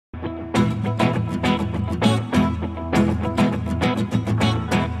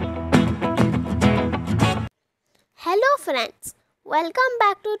Hello friends, welcome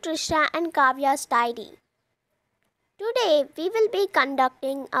back to Trisha and Kavyas diary. Today we will be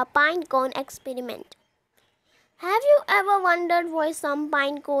conducting a pine cone experiment. Have you ever wondered why some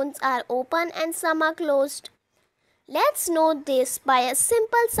pine cones are open and some are closed? Let's know this by a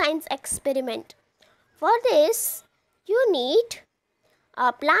simple science experiment. For this, you need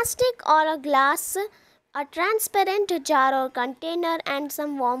a plastic or a glass, a transparent jar or container and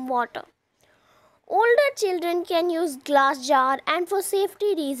some warm water. Older children can use glass jar and for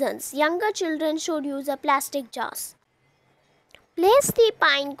safety reasons, younger children should use a plastic jars. Place the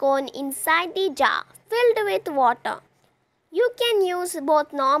pine cone inside the jar filled with water. You can use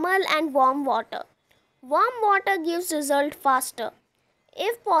both normal and warm water. Warm water gives result faster.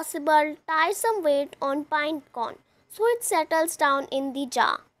 If possible, tie some weight on pine cone so it settles down in the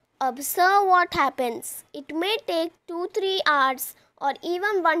jar. Observe what happens. It may take 2-3 hours or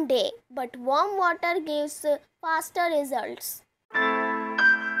even one day, but warm water gives faster results.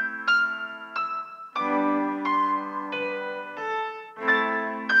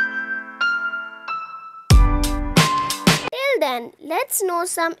 Till then, let's know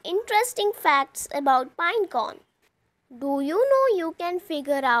some interesting facts about pine cone. Do you know you can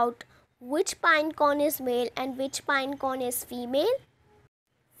figure out which pine cone is male and which pine cone is female?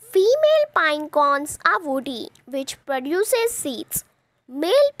 Female pine cones are woody, which produces seeds.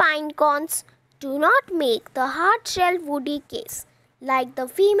 Male pine cones do not make the hard-shelled woody case like the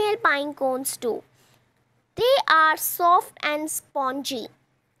female pine cones do. They are soft and spongy.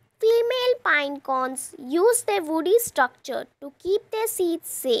 Female pine cones use their woody structure to keep their seeds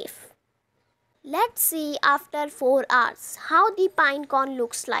safe. Let's see after 4 hours how the pine cone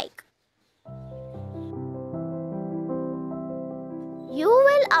looks like. You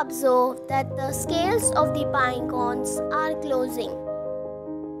will observe that the scales of the pine cones are closing.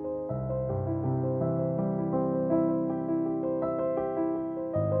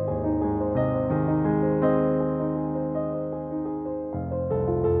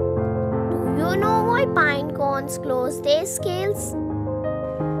 Do you know why pine cones close their scales?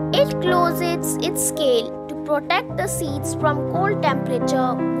 It closes its scale to protect the seeds from cold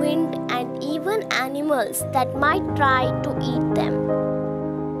temperature, wind, and even animals that might try to eat them.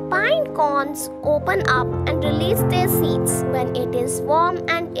 Pine cones open up and release their seeds when it is warm,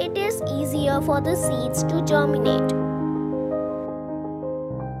 and it is easier for the seeds to germinate.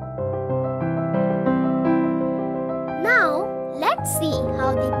 Now, let's see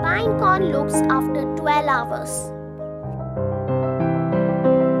how the pine cone looks after 12 hours.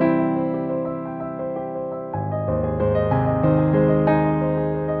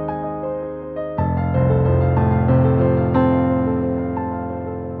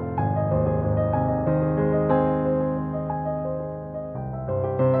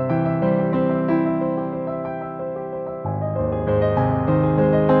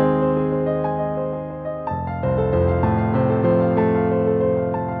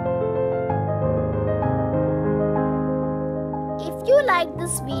 If you like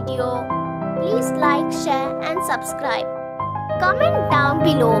this video, please like, share and subscribe. Comment down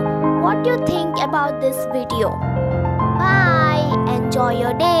below what you think about this video. Bye. Enjoy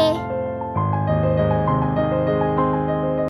your day.